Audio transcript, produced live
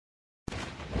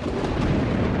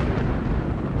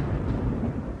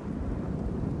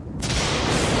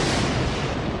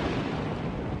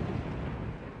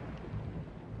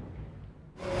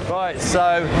Right,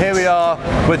 so here we are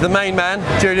with the main man,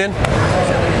 Julian.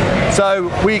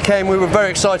 So we were very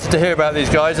excited to hear about these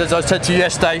guys. As I said to you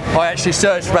yesterday, I actually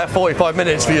searched for about 45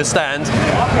 minutes for your stand.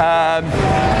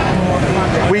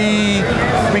 We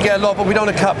get a lot, but we don't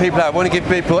want to cut people out. We want to give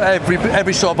people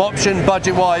every sort of option,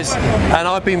 budget-wise, and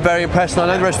I've been very impressed, and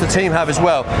I know the rest of the team have as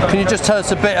well. Can you just tell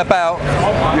us a bit about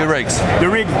your rigs? The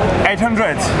Rig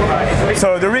 800.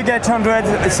 So the Rig 800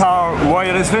 is our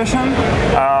wireless version.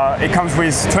 It comes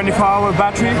with 24-hour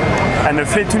battery and a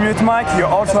fit-to-mute mic. You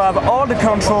also have all the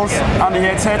controls on the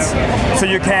headsets, so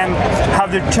you can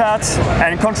have the chat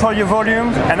and control your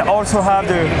volume, and also have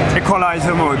the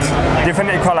equalizer mode, different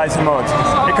equalizer mode.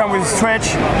 It comes with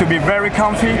stretch to be very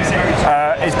comfy.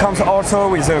 It comes also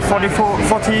with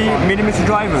 40mm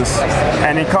drivers,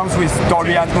 and it comes with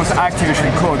Dolby Atmos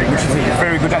activation code, which is a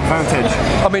very good advantage.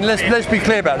 I mean, let's be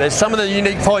clear about this. Some of the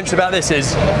unique points about this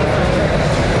is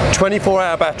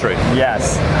 24-hour battery.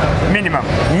 Yes, minimum.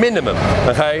 Minimum,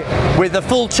 okay, with the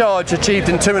full charge achieved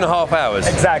in 2.5 hours.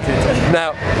 Exactly.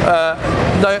 Now,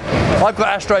 no, I've got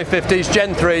Astro 50s,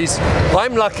 Gen 3s.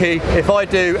 I'm lucky if I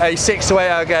do a 6 to 8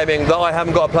 hour gaming that I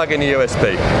haven't got to plug in the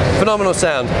USB. Phenomenal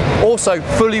sound. Also,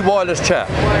 fully wireless chat.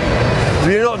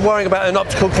 You're not worrying about an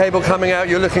optical cable coming out,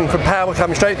 you're looking for power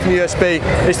coming straight from the USB.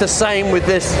 It's the same with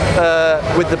this,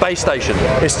 with the base station.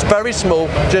 It's very small,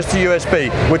 just a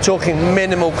USB. We're talking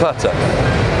minimal clutter.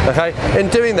 Okay. In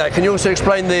doing that, can you also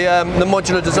explain the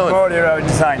modular design? Modular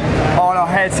design. All our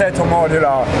headsets are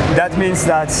modular. That means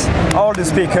that all the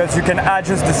speakers, you can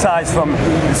adjust the size from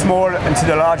the small into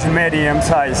the large and medium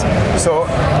size. So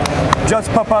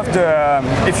just pop up the,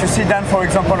 if you sit down, for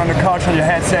example, on the couch on your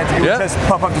headset, it will just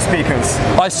pop up the speakers.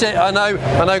 I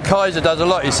know Kaiser does a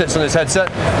lot. He sits on his headset,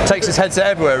 takes his headset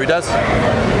everywhere he does.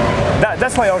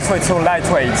 That's why also it's so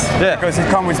lightweight, because it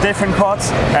comes with different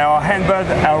parts, and our handbuds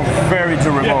are very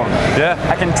durable. Yeah.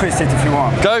 I can twist it if you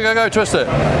want. Go, twist it.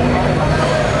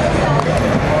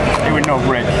 It will not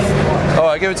break. All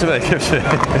right, give it to me. Give it to me.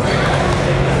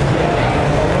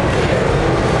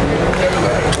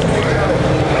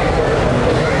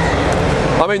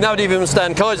 I mean, that would even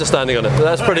stand Kaiser standing on it.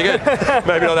 That's pretty good.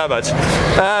 Maybe not that much.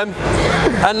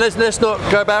 And let's not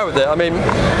go back with it. I mean,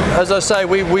 as I say,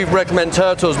 we recommend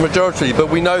Turtles majority, but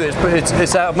we know that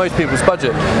it's out of most people's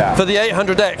budget. Yeah. For the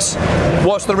 800X,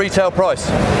 what's the retail price?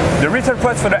 The retail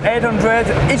price for the 800,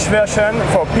 each version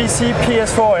for PC,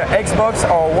 PS4, and Xbox,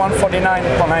 are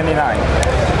 $149.99.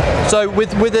 So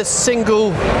with a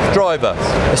single driver,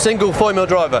 a single 4mm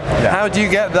driver, how do you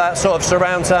get that sort of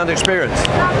surround sound experience?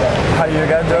 How do you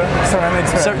get the surround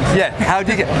experience? So, how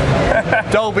do you get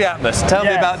Dolby Atmos? Tell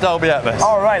me about Dolby Atmos.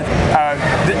 All right,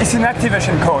 it's an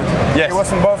activation code. Yes. It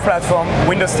was on both platforms,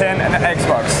 Windows 10 and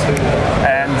Xbox.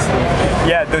 And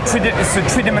yeah, it's a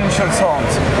three-dimensional sound.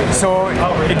 So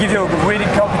it gives you a really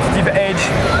competitive edge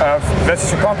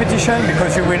versus your competition,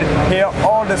 because you will hear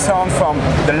all the sound from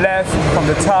the left, from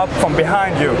the top, from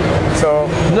behind you. So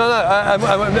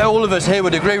all of us here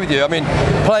would agree with you. I mean,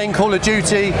 playing Call of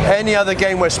Duty, any other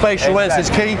game where spatial awareness is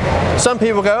key, some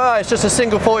people go, oh, it's just a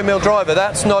single 40mm driver.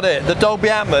 That's not it. The Dolby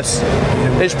Atmos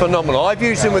is phenomenal. I've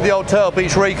used them with the old Turtle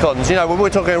Beach Recons. You know, when we're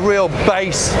talking a real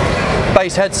bass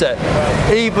headset.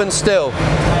 Even still,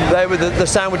 the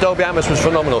sound with Dolby Atmos was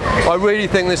phenomenal. I really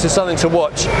think this is something to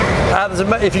watch.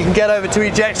 If you can get over to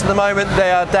EGX at the moment,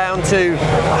 they are down to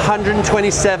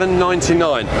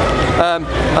 $127.99.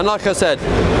 And like I said,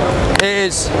 it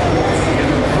is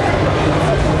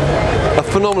a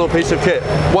phenomenal piece of kit.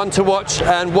 One to watch,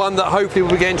 and one that hopefully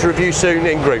we'll be getting to review soon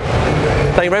in group.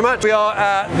 Thank you very much. We are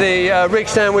at the rig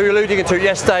stand we were alluding to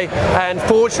yesterday, and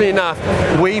fortunately enough,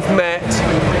 we've met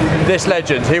this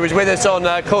legend. He was with us on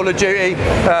Call of Duty,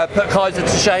 put Kaiser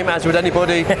to shame, as would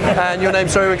anybody. And your name,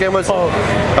 sorry, again was? Oh.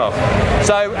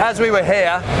 So as we were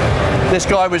here, this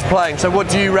guy was playing. So what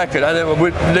do you reckon? And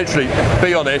literally,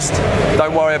 be honest,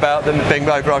 don't worry about them being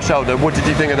over our shoulder. What did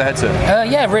you think of the headset?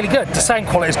 Yeah, really good. The sound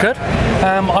quality is good.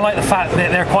 I like the fact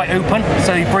that they're quite open,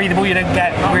 so you're breathable, you don't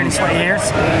get really sweaty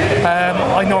ears.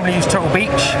 I normally use Turtle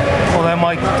Beach, although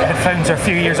my headphones are a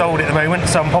few years old at the moment,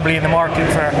 so I'm probably in the market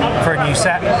for a new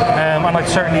set. And I'd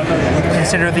certainly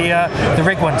consider the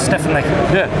rig ones, definitely.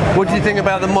 Yeah. What did you think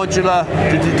about the modular?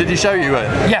 Did he show you it?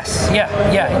 Yes. Yeah.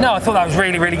 No, I thought that was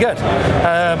really, really good.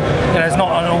 There's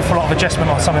not an awful lot of adjustment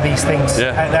on some of these things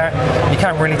out there. You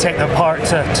can't really take them apart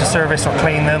to service or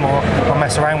clean them or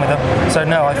mess around with them. So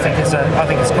no, I think it's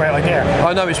a great idea.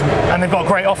 I know and they've got a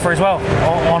great offer as well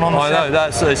on the I know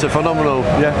it's a phenomenal.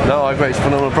 Yeah, no, I agree. It's a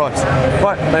phenomenal price.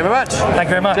 Right, thank you very much. Thank you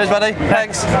very much. Cheers, buddy.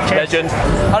 Thanks. Cheers. Legend.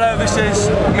 Hello, this is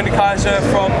Kaiser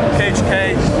from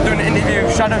EGX doing an interview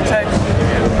with Shadow.tech.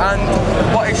 And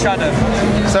what is Shadow?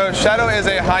 So Shadow is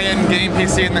a high-end game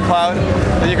PC in the cloud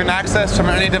that you can access from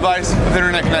any device with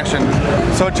internet connection.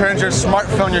 So it turns your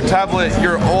smartphone, your tablet,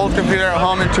 your old computer at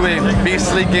home into a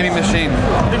beastly gaming machine.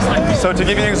 So to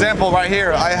give you an example, right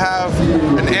here, I have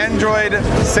an Android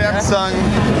Samsung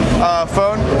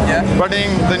phone running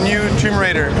the new Tomb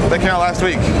Raider that came out last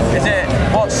week.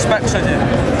 What specs is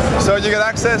it? So you get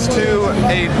access to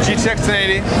a GTX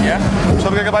 1080,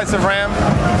 12 gigabytes of RAM,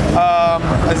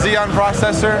 a Xeon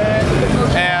processor,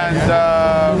 and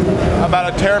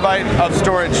about a terabyte of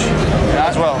storage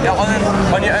as well. Yeah,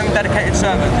 on your own dedicated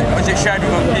server, or is it shared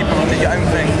with other people on your own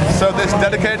thing? So this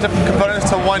dedicated components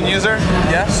to one user.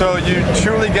 Yeah. So you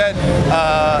truly get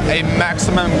a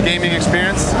maximum gaming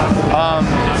experience.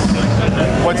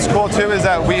 What's cool too is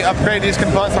that we upgrade these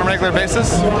components on a regular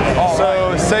basis.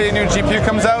 So say a new GPU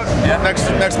comes out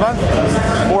next month,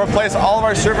 we'll replace all of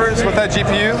our servers with that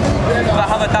GPU. Does that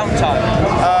have a downtime?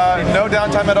 No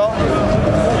downtime at all,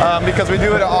 because we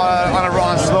do it on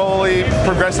a slowly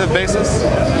progressive basis.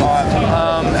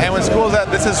 And what's cool is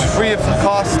that this is free of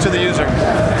cost to the user.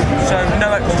 So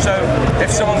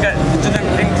if someone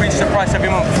doesn't increase the price every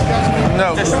month?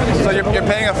 No. So you're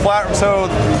paying a flat. So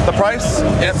the price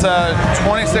it's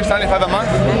 $26.95 a month,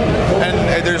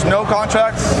 and there's no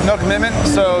contracts, no commitment,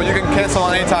 so you can cancel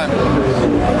on any time.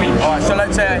 Alright, so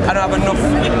let's say I don't have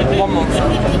enough one month,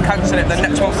 cancel it, the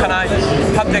next month can I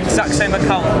have the exact same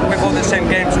account with all the same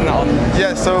games and that on?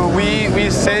 Yeah, so we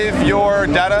save your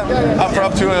data for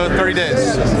up to 30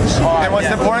 days. Right, and what's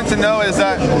important to know is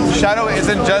that Shadow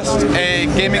isn't just a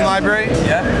gaming library,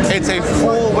 it's a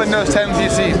full Windows 10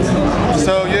 PC.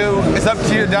 So it's up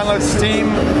to you to download Steam,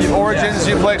 Origins,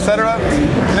 Uplay, etc.,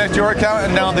 connect your account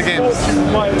and download the games.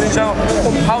 So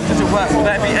how does it work? Will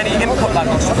there be any input lag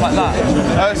or stuff like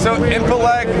that? So input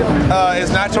lag is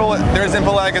natural. There's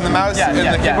input lag in the mouse and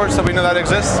the keyboard, so we know that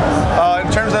exists.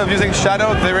 In terms of using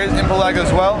Shadow, there is input lag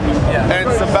as well, and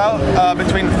it's about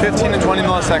between 15 and 20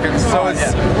 milliseconds. So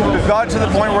we've got to the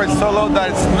point where it's so low that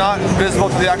it's not visible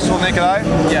to the actual naked eye.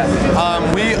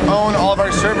 We own all of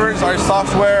our servers, our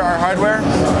software, our hardware,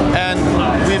 and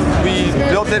we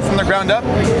built it from the ground up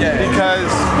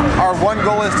because our one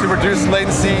goal is to reduce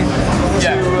latency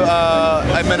to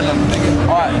a minimum.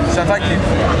 Alright, so thank you.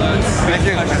 Thank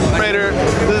you.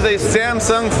 This is a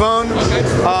Samsung phone,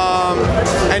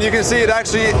 and you can see it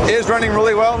actually is running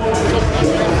really well.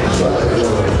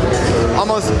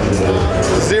 Almost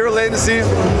zero latency.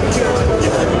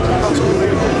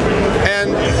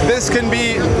 And this can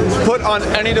be put on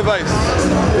any device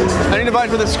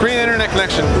with a screen internet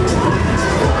connection.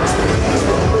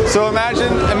 So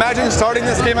imagine starting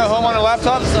this game at home on a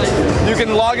laptop. You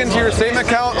can log into your same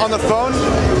account on the phone.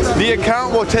 The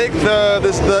account will take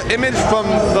the image from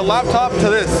the laptop to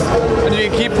this, and you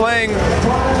can keep playing.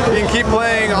 You can keep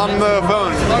playing on the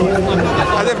phone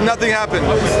as if nothing happened.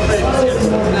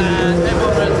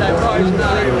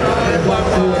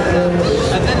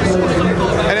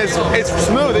 And it's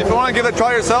smooth. If you want to give it a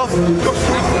try yourself.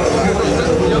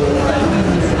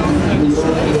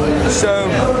 So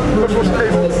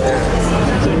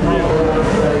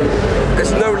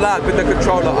there's no lag with the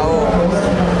controller at all.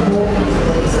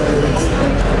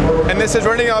 And this is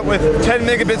running out with 10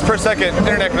 megabits per second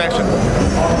internet connection.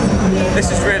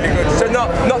 This is really good. So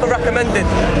not the recommended.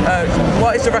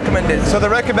 What is the recommended? So the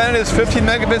recommended is 15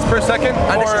 megabits per second.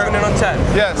 And this is running on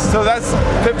 10? Yes, so that's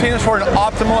 15 is for an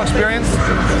optimal experience.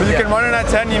 But you can run it at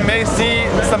 10, you may see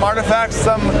some artifacts,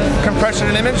 some compression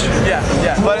in image.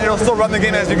 But it'll still run the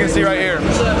game as you can see right here.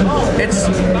 It's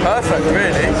perfect,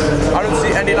 really. I don't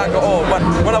see any lag at all.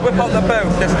 When I whip out the bow,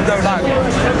 there's no lag.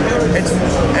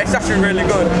 It's actually really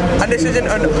good. And this isn't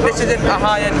a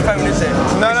high-end phone, is it?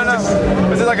 No.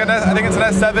 This is like I think it's an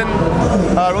S7,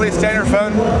 really standard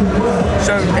phone.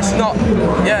 So it's not.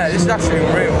 This is actually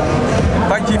real.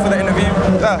 Thank you for the interview.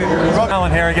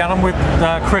 Alan here again. I'm with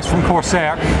Chris from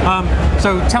Corsair.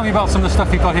 So tell me about some of the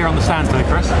stuff you've got here on the stand today,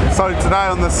 Chris. So today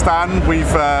on the stand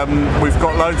we've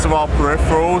got loads of our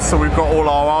peripherals. So we've got all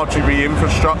our RGB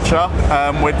infrastructure.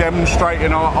 We're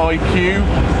demonstrating our IQ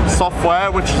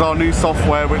software, which is our new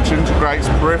software which integrates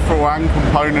peripheral and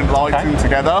component lighting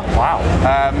together. Wow.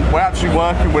 We're actually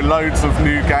working with loads of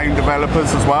new game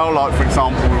developers as well. Like for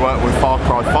example, we work with Far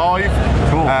Cry 5.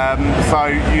 Cool. So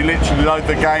you literally load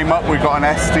the game up. We've got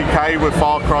an SDK with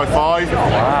Far Cry 5.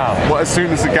 Wow. Well, as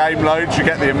soon as the game loads, you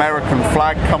get the American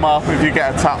flag come up. If you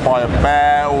get attacked by a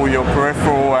bear, all your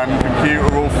peripheral and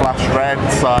computer all flash red.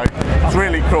 So It's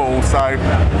really cool. So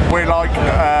we're like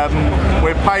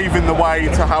we're paving the way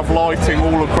to have lighting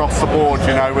all across the board, you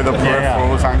know, with the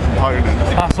peripherals and components.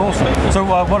 That's awesome. So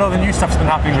what other new stuff's been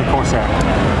happening with Corsair?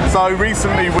 So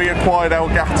recently we acquired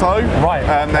Elgato,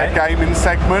 and their gaming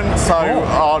segment. So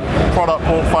our product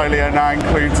portfolio now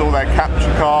includes all their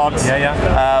capture cards,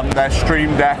 their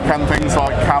Stream Deck, and things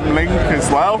like Cam Link as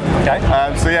well.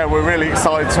 So yeah, we're really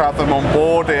excited to have them on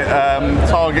board. It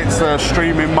targets the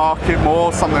streaming market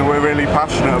more, something we're really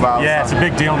passionate about. Yeah, it's a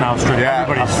big deal now, streaming. Yeah,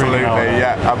 everybody's streaming now.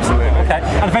 Yeah, absolutely. Okay,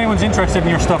 and if anyone's interested in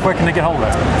your stuff, where can they get hold of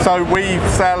it? So we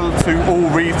sell to all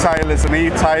retailers and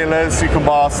e-tailers. You can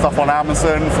buy our stuff on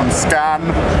Amazon, from Scan,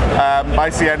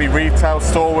 basically any retail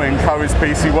store. We encourage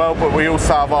PC World, but we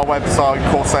also have our website,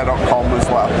 Corsair.com as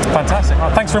well. Fantastic.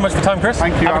 Well, thanks very much for your time, Chris.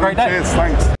 Thank you. Have a great day. Cheers.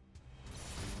 Thanks.